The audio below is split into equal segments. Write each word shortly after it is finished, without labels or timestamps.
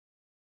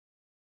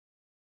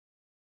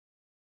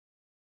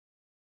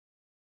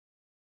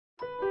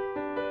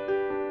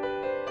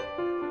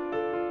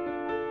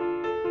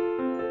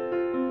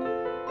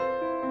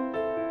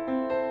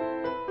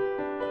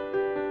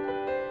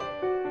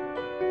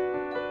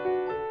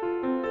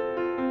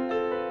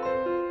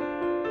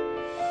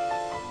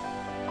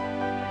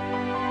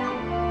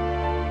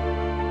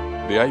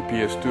The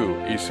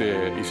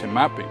IP-S2 is a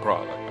mapping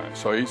product,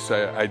 so it's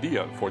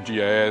ideal for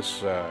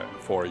GIS,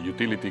 for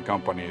utility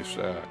companies,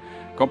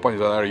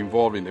 companies that are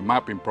involved in the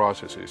mapping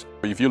processes.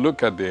 If you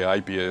look at the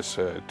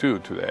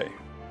IP-S2 today,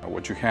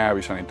 what you have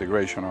is an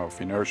integration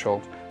of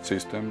inertial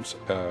systems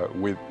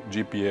with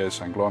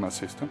GPS and GLONASS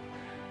system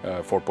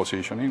for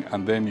positioning,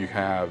 and then you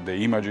have the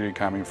imagery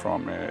coming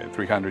from a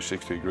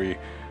 360-degree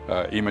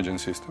imaging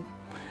system.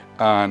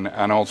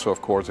 And also, of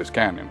course, the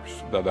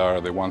scanners that are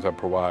the ones that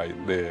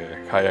provide the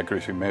high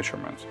accuracy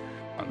measurements.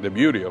 And the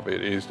beauty of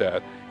it is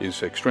that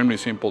it's extremely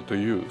simple to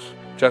use.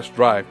 Just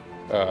drive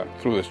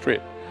through the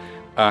street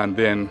and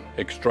then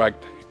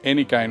extract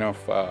any kind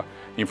of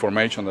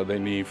information that they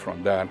need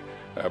from that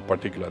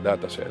particular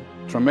data set.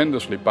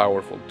 Tremendously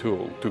powerful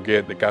tool to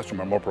get the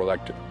customer more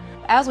productive.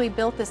 As we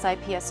built this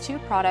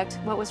IP-S2 product,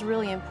 what was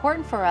really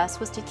important for us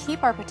was to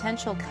keep our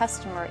potential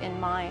customer in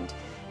mind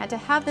and to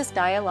have this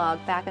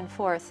dialogue back and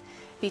forth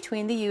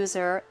between the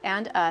user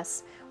and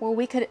us, where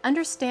we could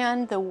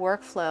understand the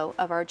workflow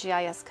of our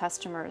GIS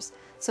customers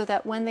so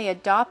that when they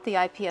adopt the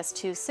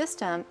IP-S2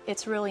 system,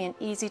 it's really an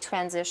easy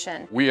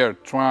transition. We are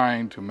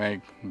trying to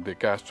make the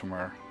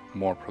customer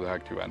more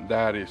productive, and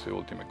that is the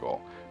ultimate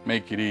goal.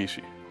 Make it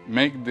easy.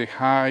 Make the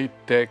high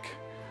tech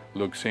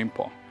look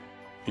simple.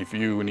 If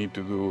you need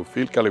to do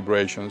field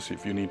calibrations,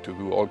 if you need to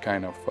do all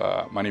kind of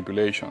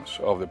manipulations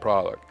of the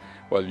product,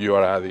 well, you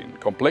are adding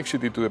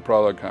complexity to the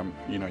product, and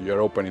you're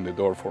opening the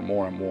door for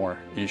more and more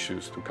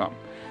issues to come.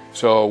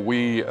 So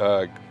we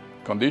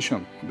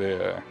condition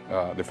the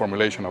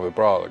formulation of the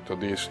product to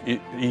this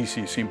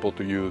easy, simple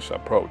to use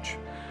approach.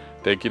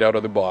 Take it out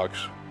of the box,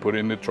 put it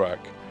in the truck,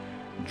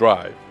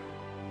 drive,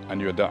 and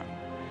you're done.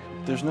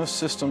 There's no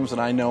systems that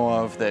I know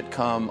of that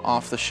come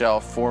off the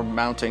shelf for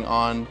mounting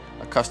on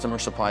a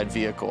customer-supplied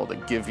vehicle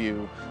that give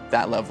you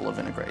that level of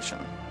integration.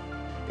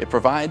 It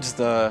provides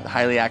the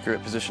highly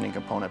accurate positioning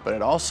component, but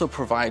it also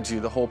provides you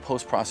the whole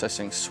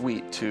post-processing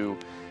suite to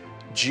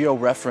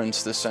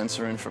geo-reference the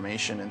sensor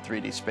information in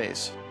 3D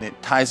space.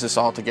 It ties this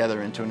all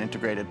together into an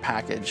integrated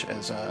package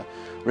as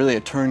really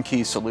a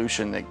turnkey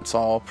solution that's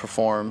all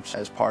performed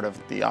as part of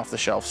the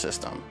off-the-shelf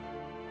system.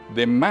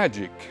 The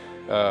magic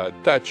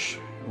touch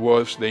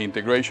was the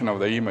integration of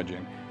the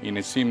imaging in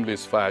a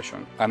seamless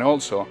fashion, and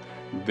also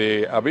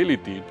the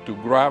ability to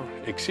grab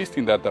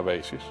existing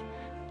databases,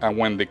 and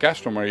when the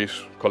customer is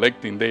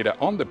collecting data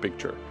on the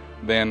picture,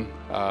 then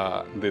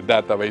the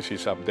database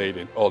is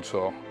updated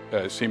also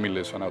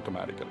seamless and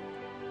automatically.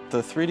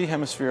 The 3D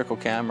hemispherical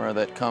camera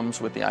that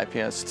comes with the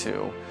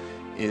IP-S2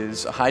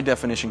 is a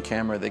high-definition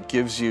camera that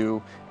gives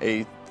you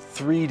a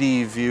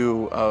 3D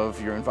view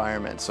of your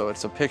environment. So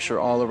it's a picture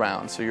all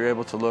around. So you're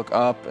able to look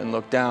up and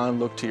look down,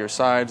 look to your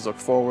sides, look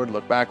forward,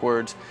 look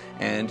backwards,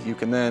 and you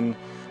can then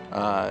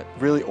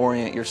really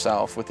orient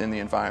yourself within the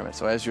environment.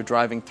 So as you're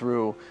driving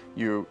through,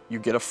 you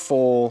get a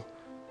full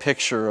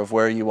picture of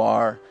where you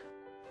are.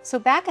 So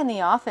back in the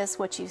office,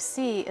 what you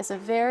see is a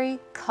very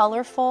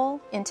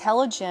colorful,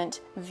 intelligent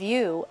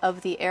view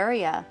of the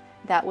area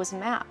that was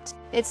mapped.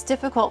 It's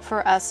difficult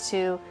for us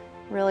to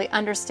really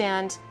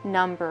understand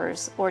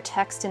numbers or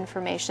text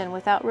information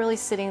without really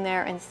sitting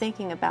there and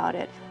thinking about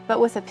it.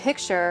 But with a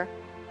picture,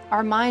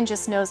 our mind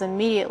just knows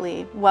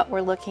immediately what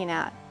we're looking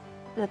at.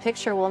 The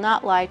picture will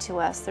not lie to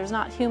us. There's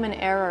not human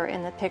error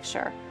in the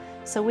picture.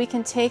 So we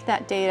can take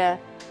that data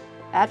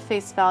at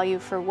face value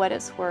for what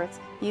it's worth,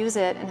 use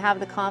it, and have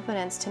the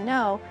confidence to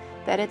know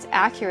that it's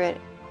accurate.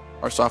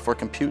 Our software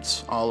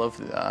computes all of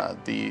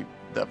the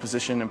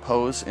position and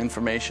pose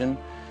information,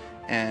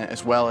 and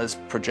as well as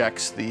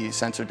projects the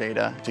sensor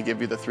data to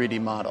give you the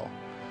 3D model.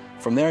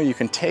 From there you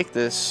can take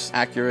this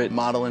accurate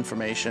model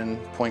information,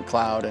 point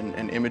cloud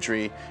and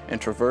imagery,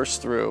 and traverse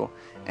through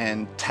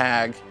and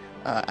tag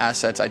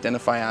assets,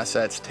 identify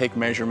assets, take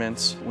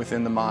measurements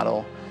within the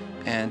model,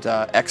 and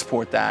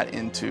export that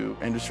into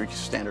industry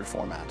standard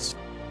formats.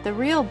 The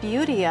real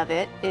beauty of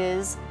it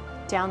is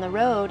down the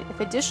road, if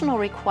additional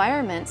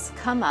requirements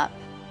come up,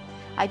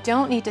 I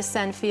don't need to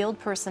send field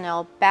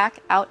personnel back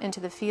out into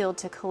the field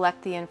to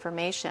collect the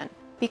information.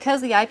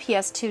 Because the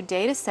IP-S2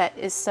 dataset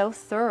is so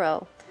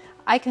thorough,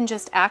 I can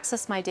just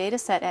access my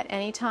dataset at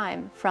any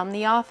time from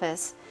the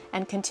office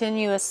and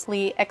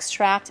continuously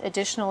extract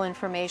additional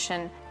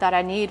information that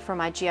I need for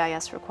my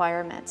GIS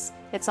requirements.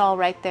 It's all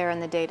right there in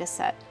the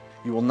dataset.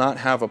 You will not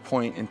have a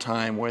point in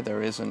time where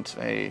there isn't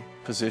a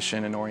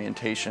position and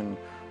orientation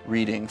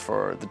reading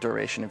for the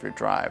duration of your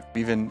drive.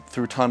 Even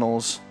through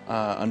tunnels,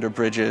 under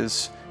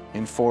bridges,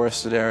 in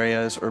forested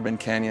areas, urban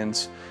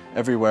canyons,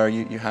 everywhere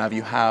you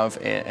have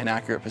an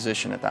accurate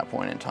position at that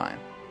point in time.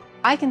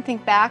 I can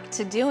think back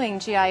to doing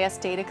GIS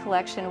data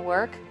collection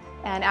work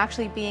and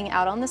actually being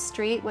out on the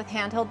street with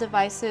handheld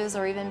devices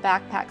or even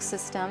backpack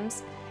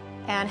systems,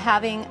 and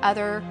having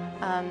other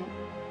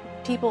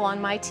people on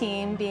my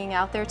team being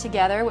out there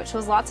together, which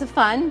was lots of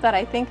fun. But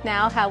I think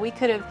now how we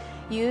could have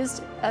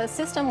used a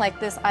system like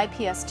this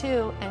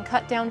IP-S2 and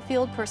cut down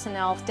field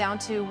personnel down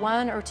to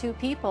 1 or 2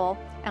 people,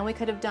 and we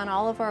could have done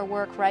all of our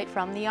work right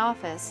from the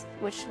office,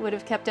 which would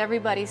have kept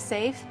everybody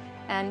safe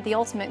and the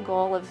ultimate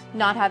goal of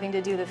not having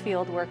to do the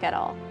field work at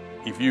all.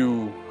 If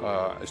you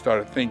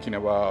start thinking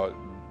about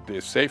the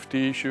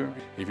safety issue,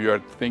 if you are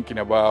thinking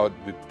about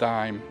the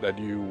time that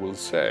you will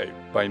save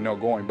by not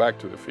going back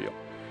to the field,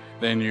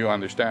 then you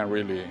understand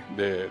really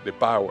the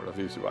power of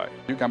this device.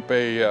 You can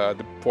pay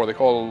for the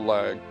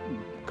whole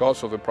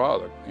cost of the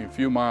product in a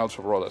few miles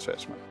of road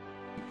assessment.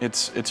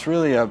 It's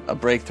really a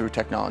breakthrough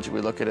technology.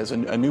 We look at it as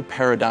a new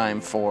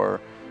paradigm for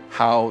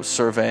how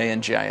survey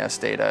and GIS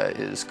data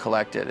is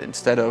collected.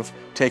 Instead of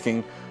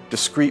taking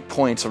discrete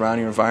points around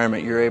your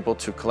environment, you're able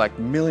to collect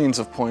millions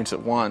of points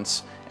at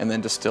once and then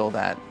distill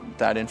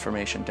that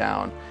information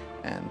down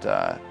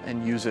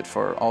and use it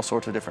for all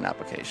sorts of different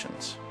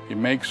applications. It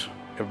makes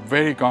a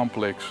very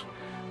complex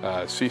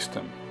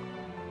system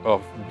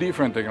of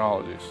different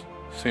technologies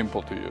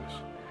simple to use,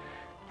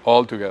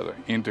 all together,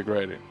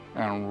 integrated,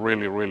 and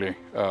really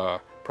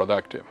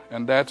productive.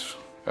 And that's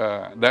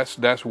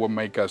what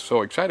makes us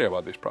so excited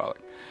about this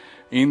product.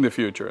 In the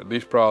future,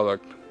 this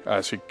product,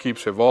 as it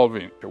keeps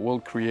evolving, it will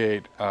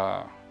create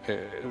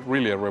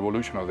really a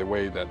revolution of the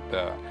way that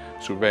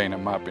surveying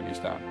and mapping is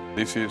done.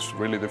 This is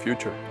really the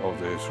future of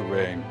the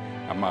surveying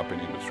and mapping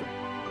industry.